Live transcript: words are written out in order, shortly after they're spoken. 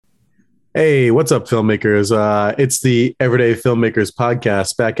Hey, what's up, filmmakers? It's the Everyday Filmmakers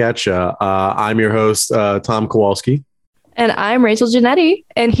podcast back at you. I'm your host, Tom Kowalski. And I'm Rachel Janetti.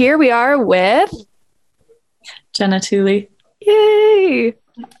 And here we are with Jenna Tooley. Yay!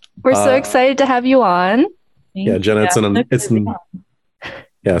 We're so Uh, excited to have you on. yeah, Jenna, Jenna, it's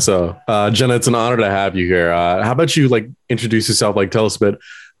an honor to have you here. How about you introduce yourself, tell us a bit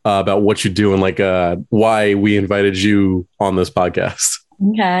about what you do and why we invited you on this podcast.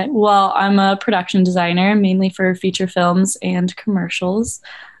 Okay. Well, I'm a production designer, mainly for feature films and commercials.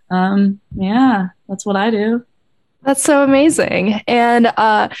 Yeah, that's what I do. That's so amazing. And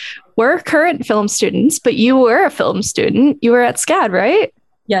we're current film students, but you were a film student. You were at SCAD, right?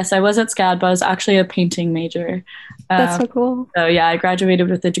 Yes, I was at SCAD, but I was actually a painting major. That's so cool. So yeah, I graduated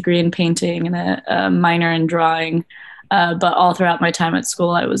with a degree in painting and a minor in drawing. But all throughout my time at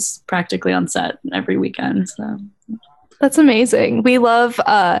school, I was practically on set every weekend. So that's amazing. We love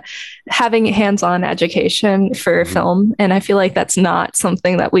having hands-on education for film. And I feel like that's not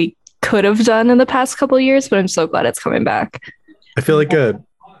something that we could have done in the past couple of years, but I'm so glad it's coming back. I feel like,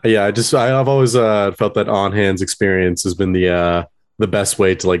 I've always felt that on hands experience has been the best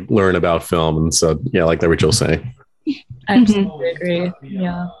way to learn about film. And so, yeah, like Rachel was saying. I absolutely agree.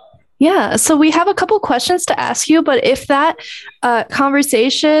 Yeah. Yeah. So we have a couple questions to ask you, but if that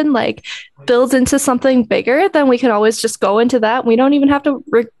conversation builds into something bigger, then we can always just go into that. We don't even have to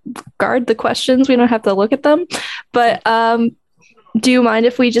regard the questions. We don't have to look at them. But do you mind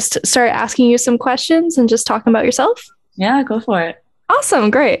if we just start asking you some questions and just talking about yourself? Yeah, go for it. Awesome.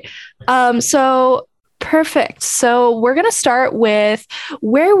 Great. So perfect. So we're going to start with,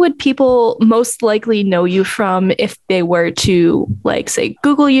 where would people most likely know you from if they were to say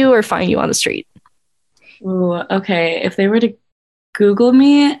Google you or find you on the street? Ooh, okay. If they were to Google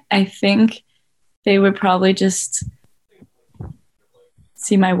me, I think they would probably just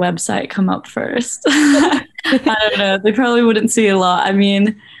see my website come up first. I don't know. They probably wouldn't see a lot. I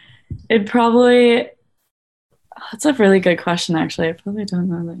mean, that's a really good question, actually. I probably don't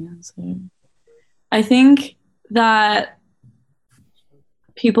know the answer. I think that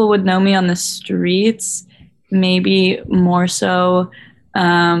people would know me on the streets, maybe more so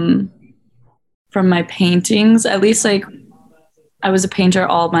from my paintings. At least I was a painter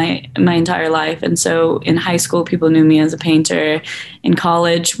all my entire life. And so in high school, people knew me as a painter. In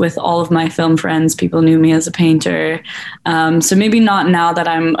college, with all of my film friends, people knew me as a painter. So maybe not now that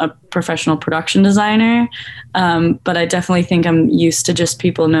I'm a professional production designer, but I definitely think I'm used to just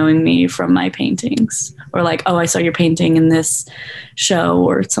people knowing me from my paintings, or oh, I saw your painting in this show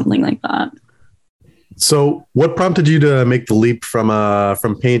or something like that. So what prompted you to make the leap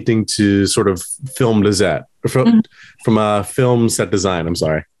from painting to sort of film design, from film set design? I'm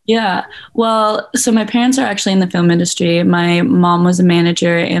sorry. Yeah. Well, so my parents are actually in the film industry. My mom was a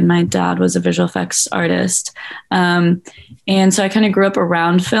manager and my dad was a visual effects artist. And so I kind of grew up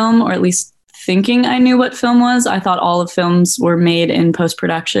around film, or at least thinking I knew what film was. I thought all of films were made in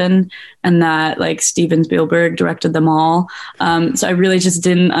post-production and that Steven Spielberg directed them all. So I really just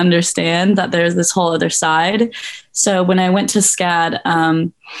didn't understand that there's this whole other side. So when I went to SCAD,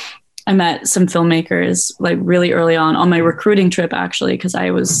 I met some filmmakers really early on my recruiting trip, actually, because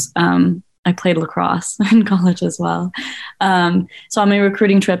I played lacrosse in college as well. So on my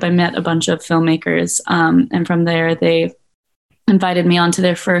recruiting trip, I met a bunch of filmmakers. And from there, they invited me onto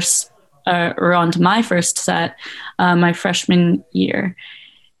onto my first set, my freshman year.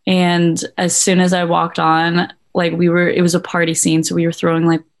 And as soon as I walked on, it was a party scene. So we were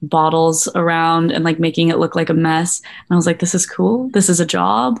throwing bottles around and making it look like a mess. And I was like, this is cool. This is a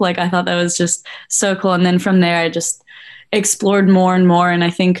job. I thought that was just so cool. And then from there, I just explored more and more. And I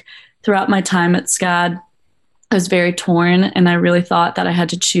think throughout my time at SCAD, I was very torn. And I really thought that I had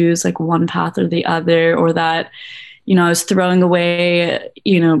to choose one path or the other, or that, I was throwing away,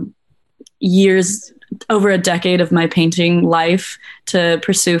 years, over a decade of my painting life to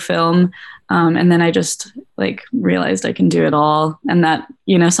pursue film. And then I just realized I can do it all, and that,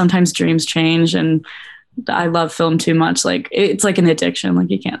 sometimes dreams change, and I love film too much. It's like an addiction,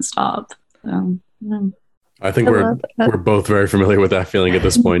 you can't stop. So, yeah. I think we're both very familiar with that feeling at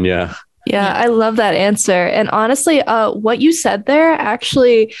this point. Yeah. Yeah, I love that answer. And honestly, what you said there,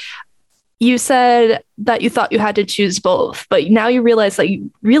 actually, you said that you thought you had to choose both, but now you realize that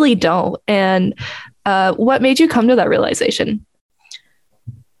you really don't. And what made you come to that realization?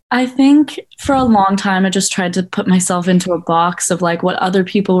 I think for a long time, I just tried to put myself into a box of what other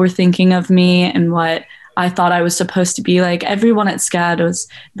people were thinking of me and what I thought I was supposed to be. Everyone at SCAD was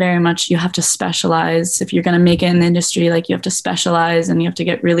very much, you have to specialize. If you're going to make it in the industry, you have to specialize, and you have to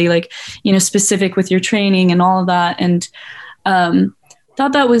get really specific with your training and all of that. And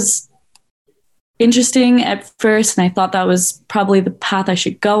thought that was interesting at first, and I thought that was probably the path I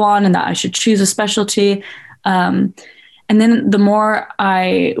should go on and that I should choose a specialty. And then the more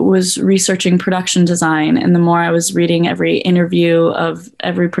I was researching production design and the more I was reading every interview of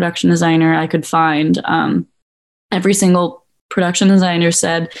every production designer I could find, every single production designer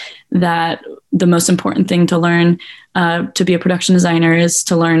said that the most important thing to learn to be a production designer is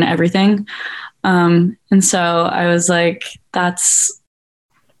to learn everything. And so I was like,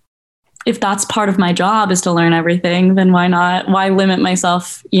 if that's part of my job is to learn everything, then why not? Why limit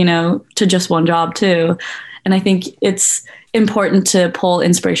myself, to just one job too? And I think it's important to pull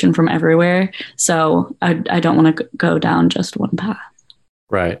inspiration from everywhere. So I don't want to go down just one path.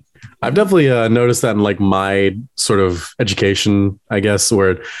 Right. I've definitely noticed that in like my sort of education, I guess,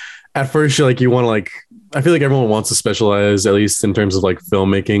 where at first you want to I feel like everyone wants to specialize, at least in terms of like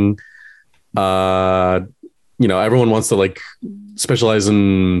filmmaking. Everyone wants to specialize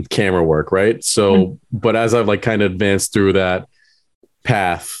in camera work. Right. So, but as I've kind of advanced through that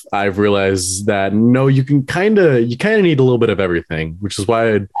path, I've realized that no, you kind of need a little bit of everything, which is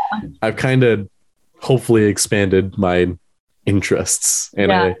why I've kind of hopefully expanded my interests,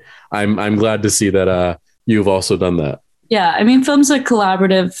 and I'm glad to see that you've also done that. Yeah, I mean, film's a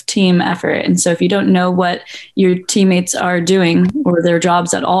collaborative team effort, and so if you don't know what your teammates are doing or their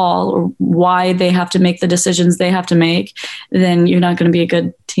jobs at all, or why they have to make the decisions they have to make, then you're not going to be a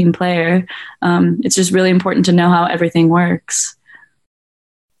good team player. It's just really important to know how everything works.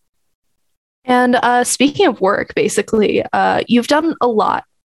 And speaking of work, basically, you've done a lot,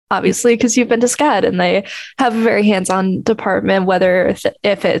 obviously, because you've been to SCAD and they have a very hands-on department, whether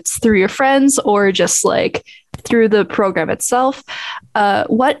if it's through your friends or just through the program itself.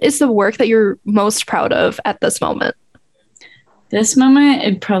 What is the work that you're most proud of at this moment? This moment,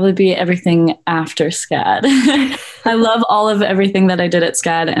 it'd probably be everything after SCAD. I love all of everything that I did at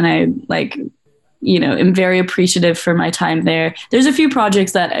SCAD, and I am very appreciative for my time there. There's a few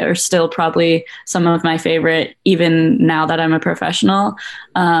projects that are still probably some of my favorite, even now that I'm a professional.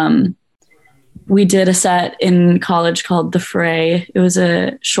 We did a set in college called The Fray. It was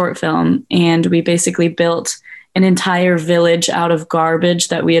a short film, and we basically built an entire village out of garbage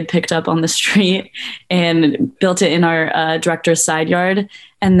that we had picked up on the street and built it in our director's side yard.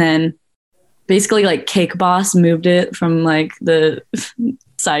 And then basically Cake Boss moved it from the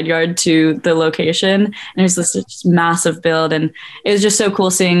side yard to the location, and it was this massive build, and it was just so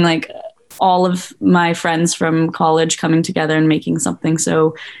cool seeing all of my friends from college coming together and making something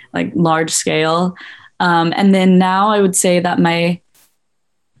so large scale. And then now I would say that my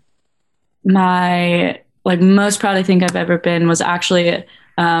most proud I think I've ever been was actually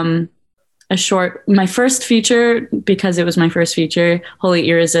my first feature, because it was my first feature, Wholly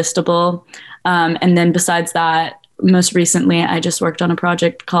Irresistible. And then besides that, most recently, I just worked on a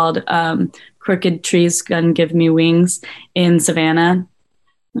project called Crooked Trees Gonna Give Me Wings in Savannah.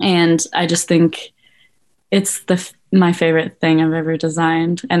 And I just think it's my favorite thing I've ever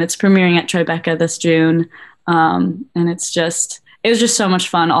designed. And it's premiering at Tribeca this June. And it was just so much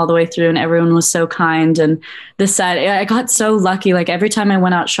fun all the way through, and everyone was so kind. And the set, I got so lucky. Every time I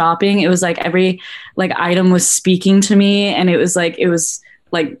went out shopping, it was every item was speaking to me. And it was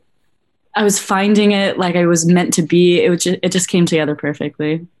I was finding it I was meant to be. It just came together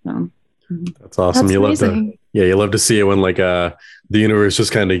perfectly. So. That's awesome. That's amazing. You love to see it when the universe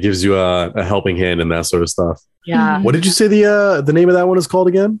just kind of gives you a helping hand and that sort of stuff. Yeah. What did you say the name of that one is called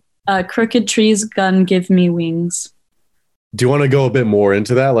again? Crooked Trees Gonna Give Me Wings. Do you want to go a bit more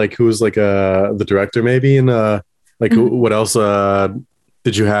into that? Who's the director maybe? And what else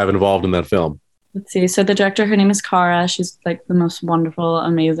did you have involved in that film? Let's see. So the director, her name is Cara. She's the most wonderful,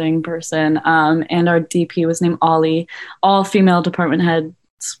 amazing person. And our DP was named Ollie. All female department heads,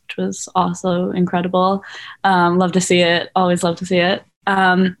 which was also incredible. Love to see it. Always love to see it.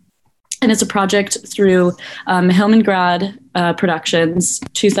 And it's a project through Hillman Grad Productions,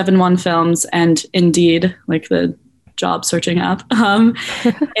 271 Films, and Indeed, the job searching app.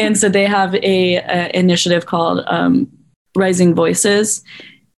 And so they have a initiative called Rising Voices.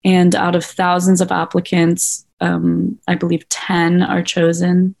 And out of thousands of applicants, I believe 10 are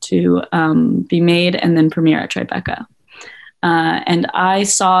chosen to be made and then premiere at Tribeca. And I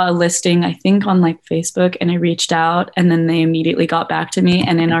saw a listing, I think on Facebook, and I reached out, and then they immediately got back to me.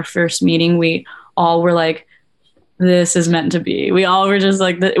 And in our first meeting, we all were this is meant to be. We all were just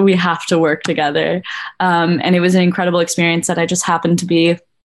we have to work together. And it was an incredible experience that I just happened to be.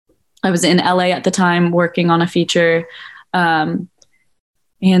 I was in LA at the time working on a feature.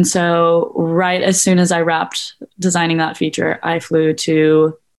 And so right as soon as I wrapped designing that feature, I flew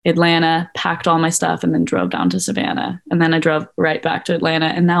to Atlanta, packed all my stuff, and then drove down to Savannah. And then I drove right back to Atlanta,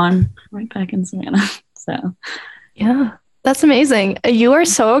 and now I'm right back in Savannah. So, yeah, that's amazing. You are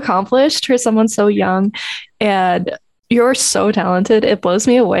so accomplished for someone so young, and you're so talented. It blows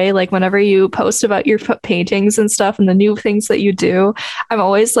me away. Like whenever you post about your paintings and stuff and the new things that you do, I'm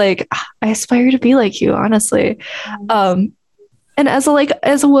always like, I aspire to be like you, honestly. And as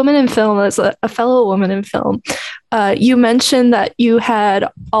a woman in film, as a fellow woman in film, you mentioned that you had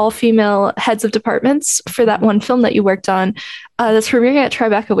all female heads of departments for that one film that you worked on. That's premiering at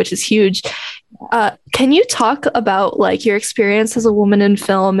Tribeca, which is huge. Can you talk about like your experience as a woman in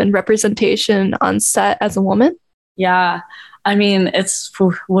film and representation on set as a woman? Yeah. I mean,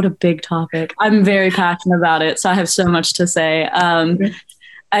 what a big topic. I'm very passionate about it, so I have so much to say.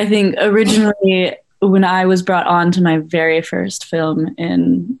 I think originally, when I was brought on to my very first film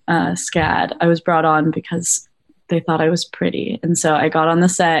in SCAD, I was brought on because they thought I was pretty. And so I got on the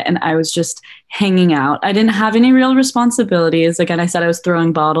set and I was just hanging out. I didn't have any real responsibilities. Again, I said I was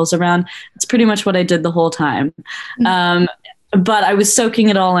throwing bottles around. That's pretty much what I did the whole time. But I was soaking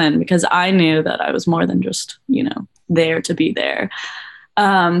it all in because I knew that I was more than just, there to be there.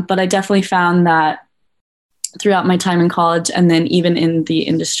 But I definitely found that throughout my time in college and then even in the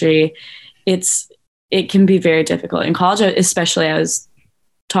industry, it can be very difficult. In college, especially, I was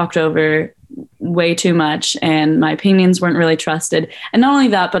talked over way too much and my opinions weren't really trusted. And not only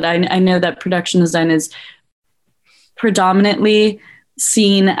that, but I know that production design is predominantly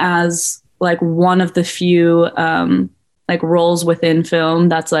seen as like one of the few like roles within film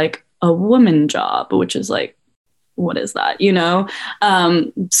that's like a woman job, which is like, what is that?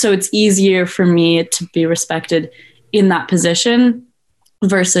 So it's easier for me to be respected in that position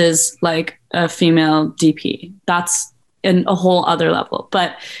versus like a female DP. That's in a whole other level.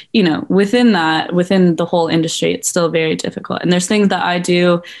 But, within the whole industry, it's still very difficult. And there's things that I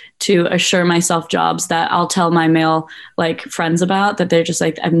do to assure myself jobs that I'll tell my male like friends about that they're just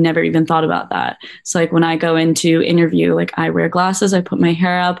like, I've never even thought about that. So like when I go into interview, like I wear glasses, I put my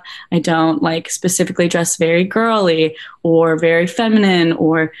hair up. I don't like specifically dress very girly or very feminine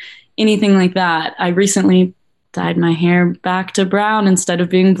or anything like that. I recently dyed my hair back to brown instead of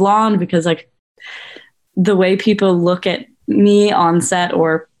being blonde because like the way people look at me on set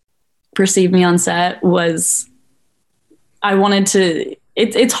or perceive me on set was, I wanted to,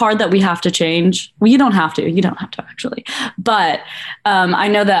 it's hard that we have to change. Well, you don't have to actually. But I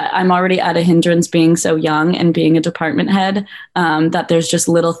know that I'm already at a hindrance being so young and being a department head, that there's just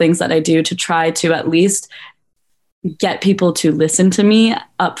little things that I do to try to at least get people to listen to me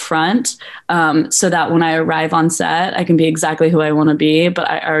up front, so that when I arrive on set, I can be exactly who I want to be, but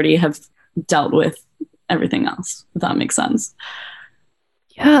I already have dealt with everything else, if that makes sense.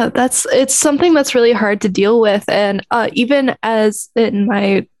 Yeah, it's something that's really hard to deal with. And even as in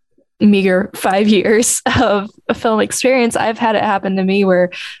my meager 5 years of film experience, I've had it happen to me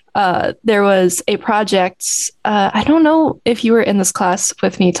where there was a project. I don't know if you were in this class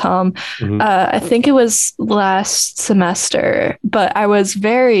with me, Tom. I think it was last semester, but I was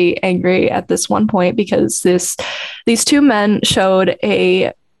very angry at this one point because these two men showed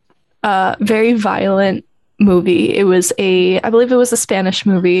a very violent movie. I believe it was a Spanish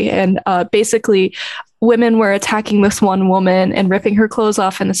movie, and basically women were attacking this one woman and ripping her clothes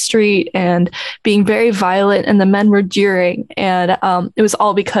off in the street and being very violent, and the men were jeering. And it was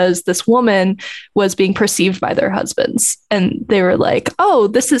all because this woman was being perceived by their husbands. And they were like, oh,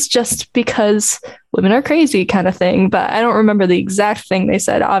 this is just because women are crazy kind of thing. But I don't remember the exact thing they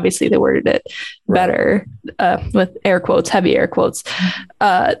said. Obviously, they worded it better with air quotes, heavy air quotes,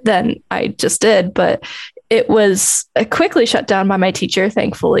 than I just did. But it was quickly shut down by my teacher,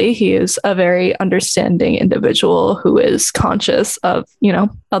 thankfully. He is a very understanding individual who is conscious of,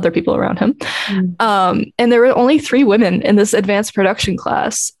 other people around him. And there were only 3 women in this advanced production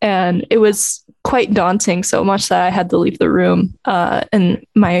class. And it was quite daunting, so much that I had to leave the room, and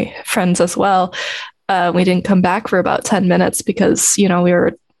my friends as well. We didn't come back for about 10 minutes because, we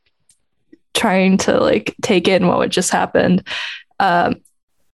were trying to like take in what had just happened.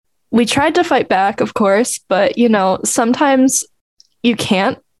 We tried to fight back, of course, but, sometimes you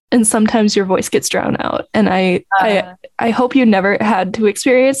can't, and sometimes your voice gets drowned out. And I hope you never had to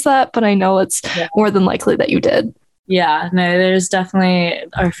experience that, but I know it's more than likely that you did. Yeah, no, there's definitely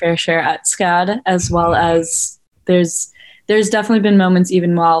our fair share at SCAD, as well as there's definitely been moments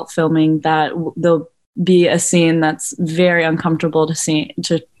even while filming that there'll be a scene that's very uncomfortable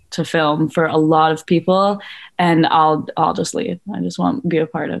to film for a lot of people, and I'll just leave. I just won't be a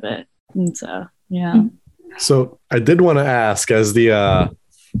part of it. And so, yeah. So I did want to ask, as the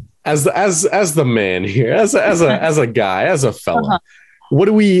man here, as a guy, as a fella, what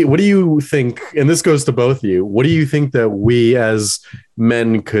do you think, and this goes to both of you, what do you think that we as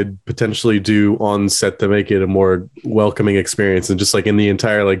men could potentially do on set to make it a more welcoming experience, and just like in the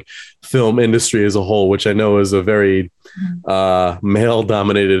entire like film industry as a whole, which I know is a very male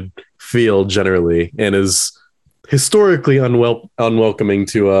dominated field generally, and is historically unwelcoming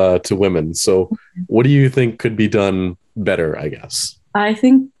to women. So what do you think could be done better, I guess? I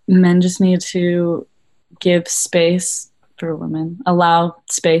think men just need to give space for women, allow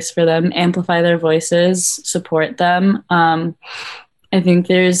space for them, amplify their voices, support them. I think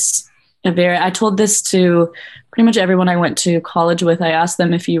I told this to pretty much everyone I went to college with. I asked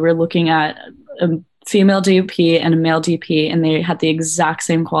them if you were looking at a female DP and a male DP and they had the exact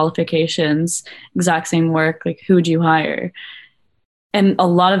same qualifications, exact same work, like who would you hire? And a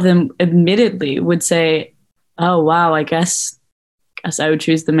lot of them admittedly would say, oh, wow, I guess I would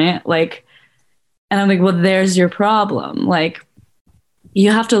choose the man. Like, and I'm like, well, there's your problem. Like,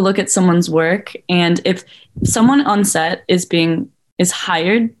 you have to look at someone's work. And if someone on set is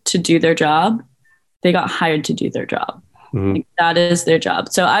hired to do their job, they got hired to do their job. Mm-hmm. Like, that is their job.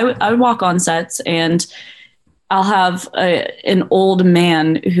 So I would walk on sets and I'll have an old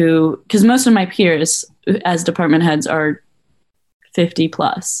man because most of my peers as department heads are 50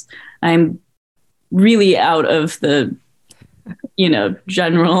 plus. I'm really out of the,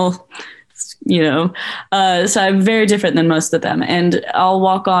 general, so I'm very different than most of them. And I'll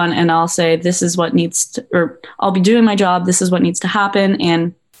walk on and I'll say, this is what or I'll be doing my job. This is what needs to happen.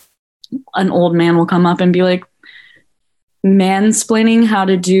 And an old man will come up and be like, mansplaining how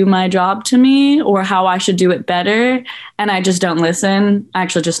to do my job to me or how I should do it better. And I just don't listen. I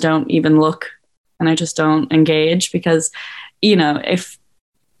actually just don't even look and I just don't engage because, if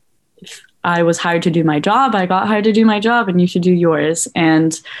I was hired to do my job, I got hired to do my job and you should do yours.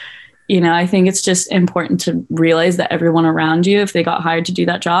 And, I think it's just important to realize that everyone around you, if they got hired to do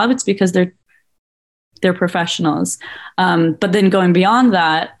that job, it's because they're professionals. But then going beyond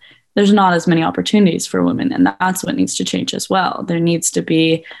that, there's not as many opportunities for women. And that's what needs to change as well. There needs to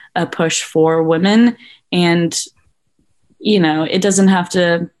be a push for women. And, it doesn't have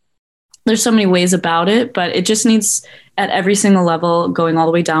to, there's so many ways about it, but it just needs at every single level, going all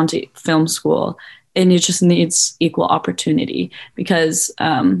the way down to film school. And it just needs equal opportunity because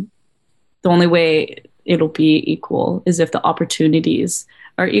the only way it'll be equal is if the opportunities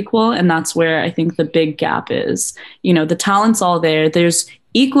are equal. And that's where I think the big gap is. The talent's all there. There's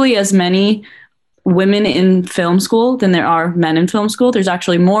equally as many women in film school than there are men in film school. There's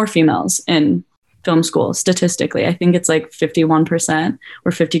actually more females in film school statistically. I think it's like 51%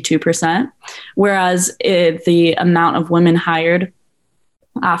 or 52%. Whereas the amount of women hired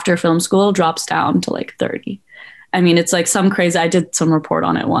after film school drops down to like 30. I mean, it's like some crazy, I did some report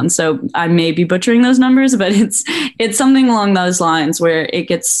on it once, so I may be butchering those numbers, but it's something along those lines where it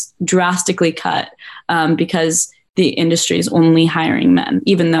gets drastically cut because the industry is only hiring men,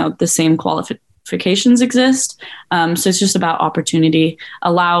 even though the same qualifications exist. So it's just about opportunity.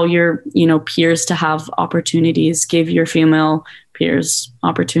 Allow your, peers to have opportunities, give your female peers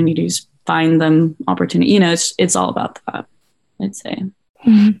opportunities, find them opportunity. It's all about that, I'd say.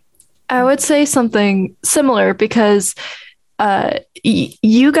 Mm-hmm. I would say something similar because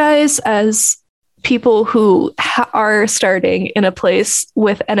you guys as people who are starting in a place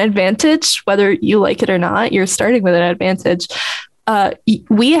with an advantage, whether you like it or not, you're starting with an advantage.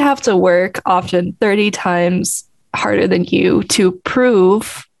 We have to work often 30 times harder than you to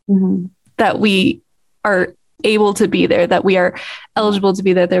prove that we are able to be there, that we are eligible to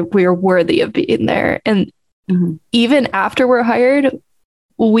be there, that we are worthy of being there. And even after we're hired,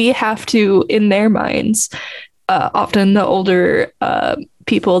 we have to, in their minds, often the older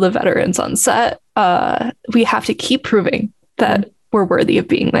people, the veterans on set, we have to keep proving that we're worthy of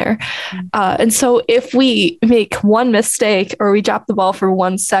being there. And so if we make one mistake or we drop the ball for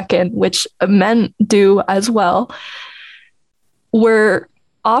 1 second, which men do as well, we're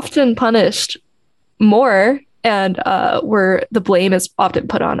often punished more and the blame is often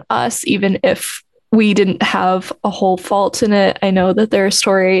put on us, even if we didn't have a whole fault in it. I know that there are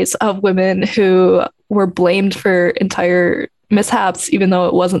stories of women who were blamed for entire mishaps, even though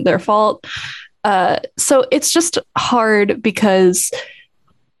it wasn't their fault. So it's just hard because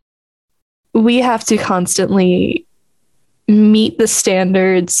we have to constantly meet the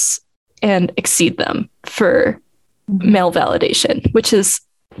standards and exceed them for male validation, which is,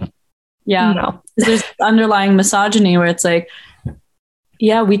 there's underlying misogyny where it's like,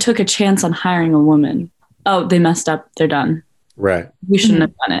 yeah, we took a chance on hiring a woman. Oh, they messed up. They're done. Right. We shouldn't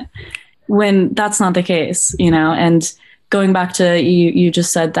have done it. When that's not the case, and going back to you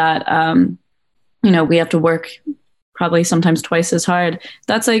just said that, we have to work probably sometimes twice as hard.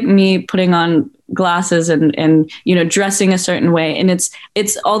 That's like me putting on glasses and dressing a certain way. And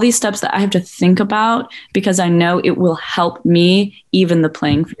it's all these steps that I have to think about because I know it will help me even the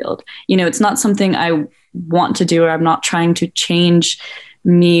playing field. It's not something I want to do, or I'm not trying to change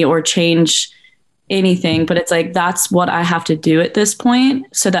me or change anything, but it's like, that's what I have to do at this point,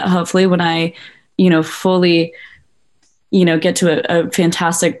 so that hopefully when I, fully, get to a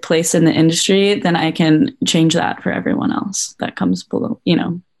fantastic place in the industry, then I can change that for everyone else that comes below,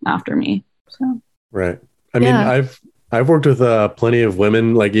 after me. So. Right. I mean, I've worked with plenty of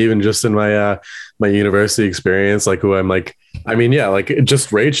women, like even just in my my university experience, like who I'm like, I mean, yeah, like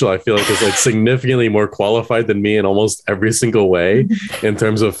just Rachel, I feel like is like significantly more qualified than me in almost every single way in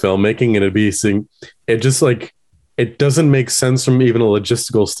terms of filmmaking. And it just like, it doesn't make sense from even a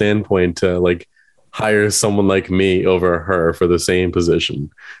logistical standpoint to like hire someone like me over her for the same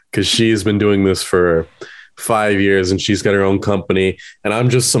position, because she's been doing this for 5 years and she's got her own company and I'm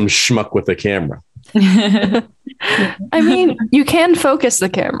just some schmuck with a camera. I mean, you can focus the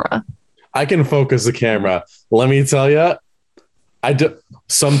camera. I can focus the camera. Let me tell you, I do.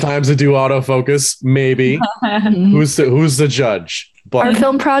 Sometimes I do autofocus. Maybe. Who's the judge? But our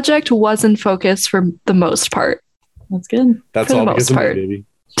film project was in focus for the most part. That's good. That's for all the because most of part. me,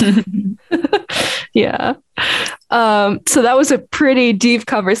 baby. Yeah. So that was a pretty deep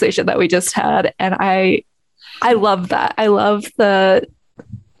conversation that we just had, and I love that. I love the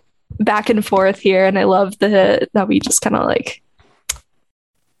back and forth here, and I love that we just kind of like,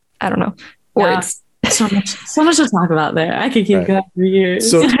 I don't know, words. Yeah. So much to talk about there. I could keep going for years.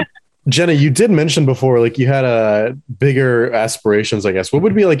 So, Jenna, you did mention before, like you had bigger aspirations, I guess. What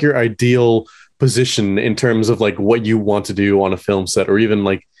would be like your ideal position in terms of like what you want to do on a film set, or even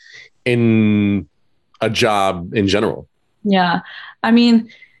like in a job in general? Yeah. I mean,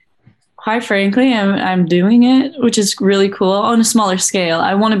 quite frankly, I'm doing it, which is really cool on a smaller scale.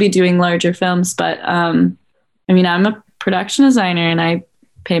 I want to be doing larger films, but I mean, I'm a production designer and I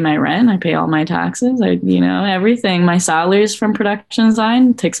pay my rent, I pay all my taxes, everything. My salary is from production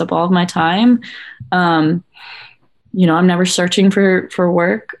design, takes up all of my time. I'm never searching for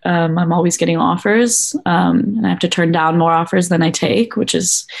work. I'm always getting offers, and I have to turn down more offers than I take, which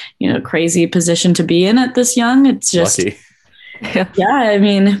is, a crazy position to be in at this young. It's just, lucky. Yeah, I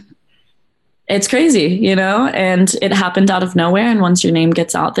mean, it's crazy, and it happened out of nowhere. And once your name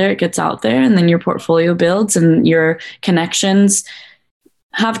gets out there, it gets out there, and then your portfolio builds and your connections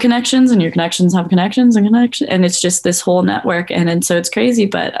have connections and your connections have connections and connections. And it's just this whole network. And so it's crazy.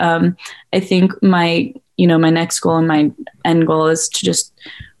 But I think my next goal and my end goal is to just,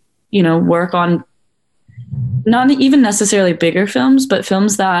 work on not even necessarily bigger films, but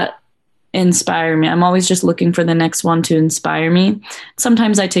films that inspire me. I'm always just looking for the next one to inspire me.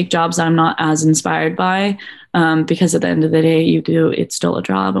 Sometimes I take jobs that I'm not as inspired by, because at the end of the day, it's still a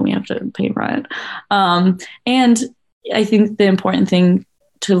job and we have to pay rent. And I think the important thing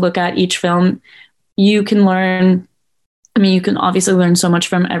to look at each film, you can obviously learn so much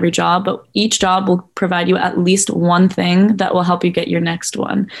from every job, but each job will provide you at least one thing that will help you get your next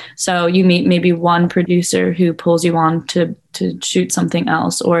one. So you meet maybe one producer who pulls you on to shoot something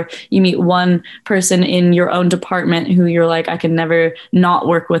else, or you meet one person in your own department who you're like, I can never not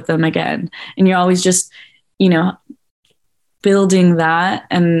work with them again. And you're always just, building that.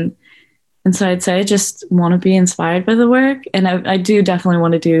 And so I'd say I just want to be inspired by the work. And I do definitely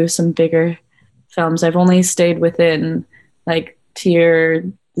want to do some bigger films. I've only stayed within like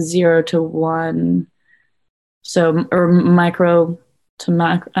tier 0 to 1. So, or micro to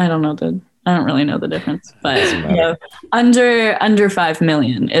macro. I don't really know the difference, but under 5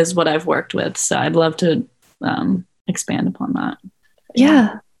 million is what I've worked with. So I'd love to expand upon that.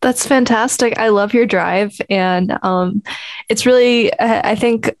 Yeah. That's fantastic. I love your drive. And it's really, I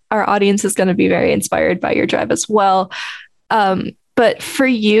think our audience is going to be very inspired by your drive as well. But for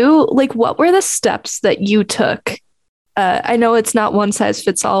you, like, what were the steps that you took? I know it's not one size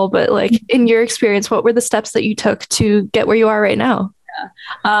fits all, but like in your experience, what were the steps that you took to get where you are right now?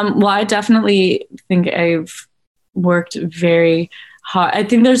 Yeah. Well, I definitely think I've worked very hard. I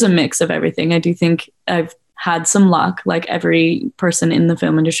think there's a mix of everything. I do think I've had some luck, like every person in the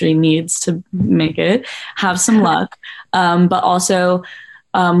film industry needs to make it, have some luck. But also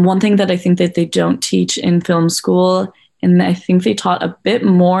one thing that I think that they don't teach in film school, and I think they taught a bit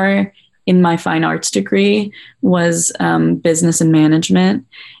more in my fine arts degree, was business and management,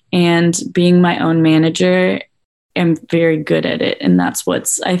 and being my own manager. I'm very good at it. And that's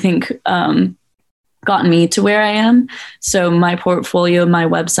what's, I think, gotten me to where I am. So my portfolio, my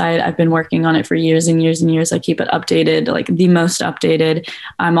website, I've been working on it for years and years and years. I keep it updated, like the most updated.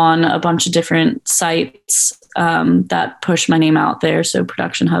 I'm on a bunch of different sites that push my name out there. So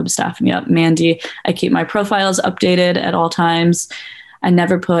Production Hub, Staff Me Up, Mandy. I keep my profiles updated at all times. I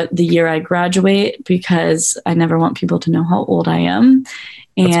never put the year I graduate because I never want people to know how old I am.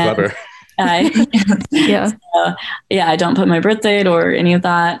 That's clever. I don't put my birth date or any of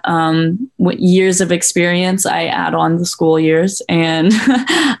that. What years of experience, I add on the school years and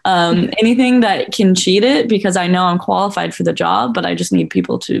anything that can cheat it, because I know I'm qualified for the job, but I just need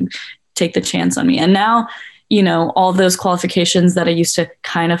people to take the chance on me. And now, all those qualifications that I used to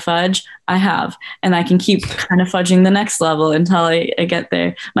kind of fudge, I have, and I can keep kind of fudging the next level until I get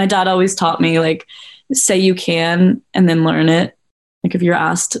there. My dad always taught me, like, say you can and then learn it. Like if you're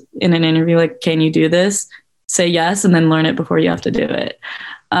asked in an interview, like, can you do this? Say yes, and then learn it before you have to do it.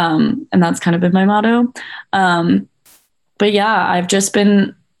 And that's kind of been my motto. But yeah, I've just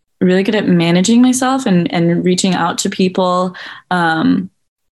been really good at managing myself and reaching out to people,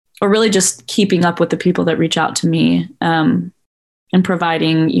 or really just keeping up with the people that reach out to me, and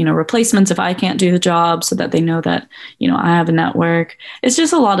providing, replacements if I can't do the job, so that they know that, I have a network. It's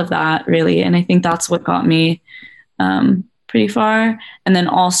just a lot of that, really. And I think that's what got me pretty far. And then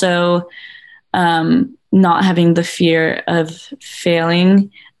also not having the fear of failing.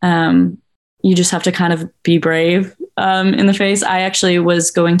 You just have to kind of be brave in the face. I actually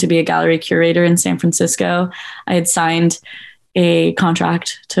was going to be a gallery curator in San Francisco. I had signed a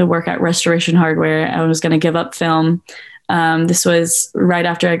contract to work at Restoration Hardware. I was going to give up film. This was right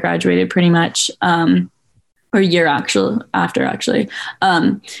after I graduated, pretty much, or a year after actually.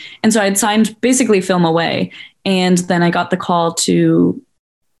 And so I'd signed basically film away. And then I got the call to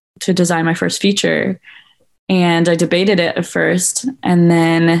design my first feature, and I debated it at first. And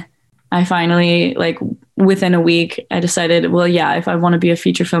then I finally, like within a week, I decided, well, yeah, if I want to be a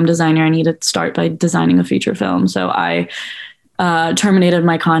feature film designer, I need to start by designing a feature film. So I terminated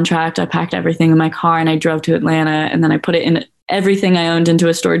my contract. I packed everything in my car and I drove to Atlanta, and then I put it in everything I owned into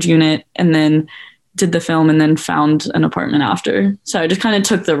a storage unit, and then did the film, and then found an apartment after. So I just kind of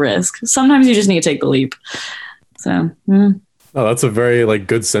took the risk. Sometimes you just need to take the leap. So, Oh, that's a very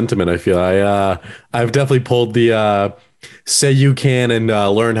good sentiment. I feel I've definitely pulled the say you can and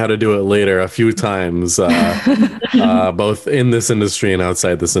learn how to do it later a few times, both in this industry and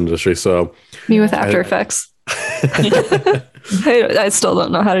outside this industry. So me with After Effects. I still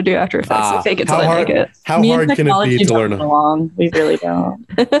don't know how to do After Effects. I fake it till I make it. How hard can it be to learn? Along. We really don't.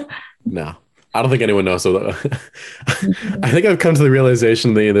 No. I don't think anyone knows. So I think I've come to the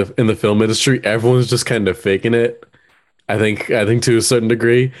realization that in the film industry, everyone's just kind of faking it. I think to a certain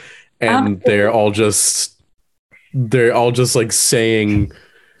degree, and they're all just like saying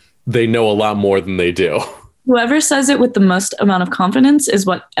they know a lot more than they do. Whoever says it with the most amount of confidence is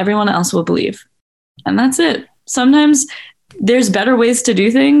what everyone else will believe, and that's it. Sometimes there's better ways to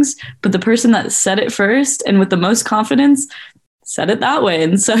do things, but the person that said it first and with the most confidence said it that way,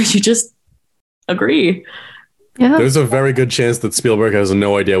 and so you just agree. Yeah. There's a very good chance that Spielberg has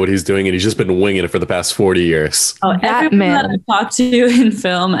no idea what he's doing, and he's just been winging it for the past 40 years. Oh, everyone that I've talked to in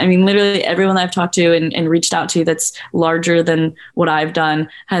film, I mean, literally everyone that I've talked to and reached out to that's larger than what I've done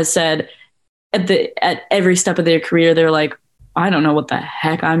has said at every step of their career, they're like, I don't know what the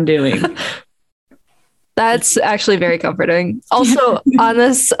heck I'm doing. That's actually very comforting. Also, on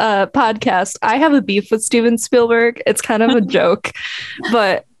this podcast, I have a beef with Steven Spielberg. It's kind of a joke,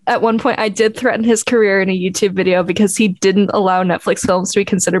 but at one point I did threaten his career in a YouTube video because he didn't allow Netflix films to be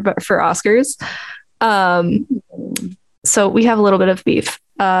considered for Oscars. So we have a little bit of beef.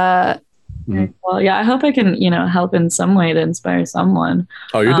 Well, yeah, I hope I can, help in some way to inspire someone.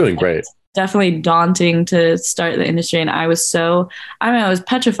 Oh, you're doing great. Definitely daunting to start the industry. And I was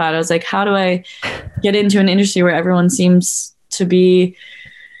petrified. I was like, how do I get into an industry where everyone seems to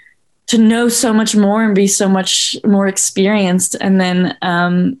know so much more and be so much more experienced? And then,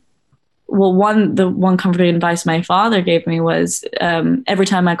 the one comforting advice my father gave me was every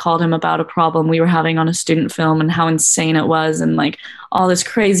time I called him about a problem we were having on a student film and how insane it was and like all this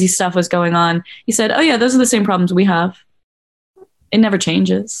crazy stuff was going on, he said, oh yeah, those are the same problems we have. It never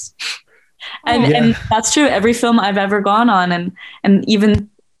changes. And that's true. Every film I've ever gone on, and even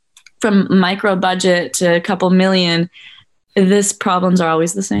from micro budget to a couple million, these problems are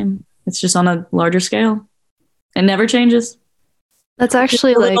always the same. It's just on a larger scale. It never changes. That's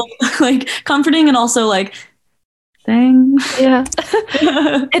actually like comforting, and also like, dang. Yeah.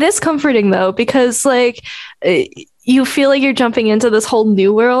 It is comforting though, because you feel like you're jumping into this whole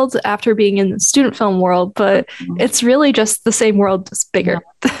new world after being in the student film world, but it's really just the same world, just bigger.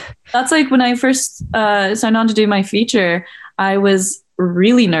 That's like when I first signed on to do my feature, I was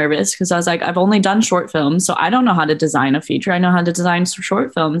really nervous because I was like, I've only done short films, so I don't know how to design a feature. I know how to design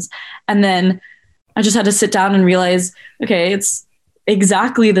short films. And then I just had to sit down and realize, okay, it's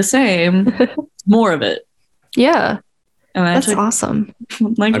exactly the same, more of it. Yeah. And that's awesome.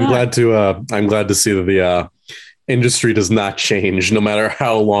 Like I'm glad to see that the industry does not change no matter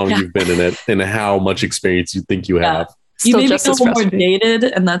how long you've been in it and how much experience you think you have. You may be a little more dated,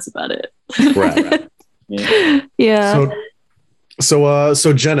 and that's about it. Right. Yeah.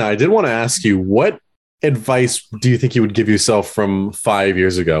 So Jenna, I did want to ask you, what advice do you think you would give yourself from 5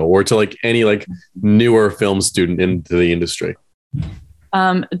 years ago, or to like any like newer film student into the industry?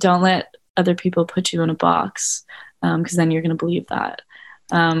 Don't let other people put you in a box, because then you're going to believe that.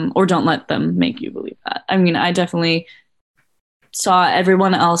 Or don't let them make you believe that. I mean, I definitely saw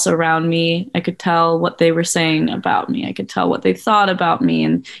everyone else around me. I could tell what they were saying about me. I could tell what they thought about me,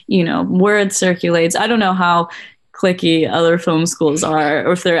 and, you know, word circulates. I don't know how cliquey other film schools are,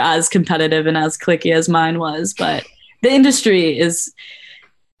 or if they're as competitive and as cliquey as mine was, but the industry is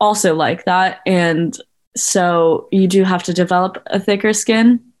also like that. And so you do have to develop a thicker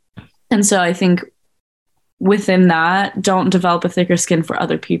skin. And so I think within that, don't develop a thicker skin for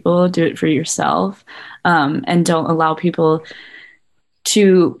other people, do it for yourself. And don't allow people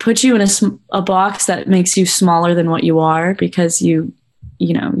to put you in a box that makes you smaller than what you are, because you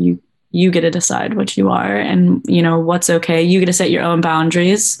get to decide what you are and, you know, what's okay. You get to set your own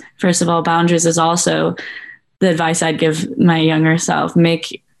boundaries. First of all, boundaries is also the advice I'd give my younger self.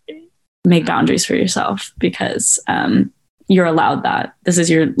 Make boundaries for yourself, because you're allowed that. This is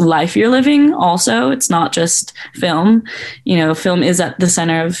your life you're living. Also, it's not just film. You know, film is at the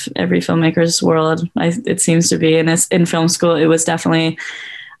center of every filmmaker's world. It seems to be. And in film school, it was definitely,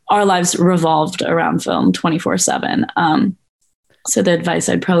 our lives revolved around film 24/7. So the advice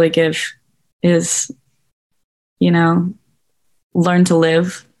I'd probably give is, you know, learn to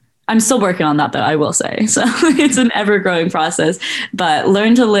live. I'm still working on that, though, I will say. So it's an ever-growing process, but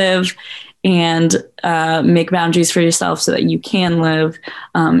learn to live and make boundaries for yourself so that you can live,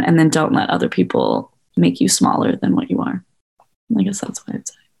 and then don't let other people make you smaller than what you are. I guess that's what I'd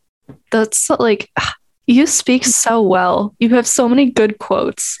say. That's like, you speak so well. You have so many good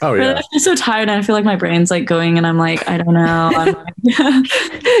quotes. Oh yeah. I'm so tired, and I feel like my brain's like going, and I'm like, I don't know. I'm like,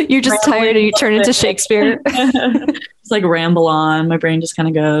 you're just tired and you turn into Shakespeare. It's like ramble on. My brain just kind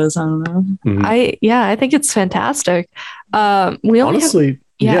of goes. I don't know. Mm-hmm. I think it's fantastic.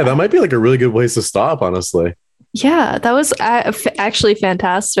 Yeah, that might be like a really good place to stop, honestly. Yeah, that was actually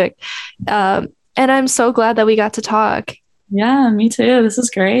fantastic. And I'm so glad that we got to talk. Yeah, me too. This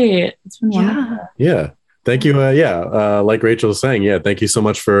is great. It's been wonderful. Yeah. Thank you. Like Rachel was saying, thank you so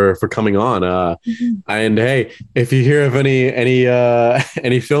much for coming on. And hey, if you hear of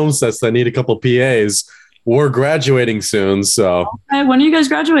any film sets that need a couple PAs, we're graduating soon. So okay, when are you guys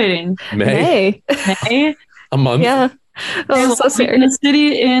graduating? May. A month. Yeah. Oh, so sorry. In the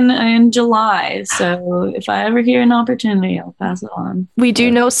city in July. So if I ever hear an opportunity, I'll pass it on. We do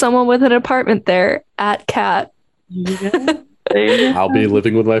know someone with an apartment there at Cat. I'll be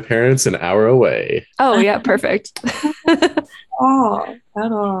living with my parents an hour away. Oh yeah, perfect. Oh,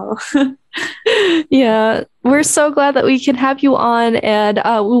 at all. Yeah, we're so glad that we can have you on, and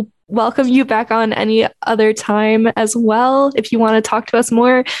we'll welcome you back on any other time as well if you want to talk to us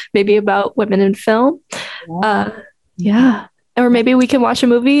more, maybe about women in film. Yeah. Or maybe we can watch a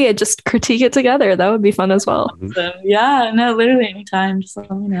movie and just critique it together. That would be fun as well. Awesome. Yeah, no, literally anytime. Just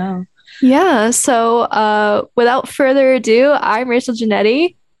let me know. Yeah. So without further ado, I'm Rachel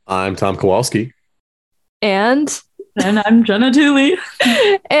Janetti. I'm Tom Kowalski. And I'm Jenna Tooley.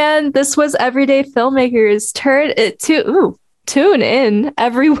 And this was Everyday Filmmakers. Tune in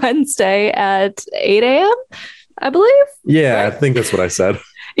every Wednesday at 8 a.m., I believe. Yeah, right? I think that's what I said.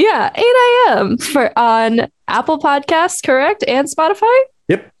 Yeah, 8 a.m. on Apple Podcasts, correct? And Spotify?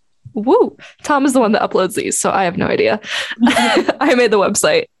 Yep. Woo. Tom is the one that uploads these, so I have no idea. I made the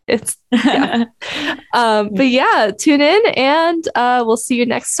website. But yeah, tune in, and we'll see you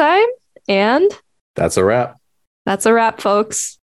next time. And that's a wrap. That's a wrap, folks.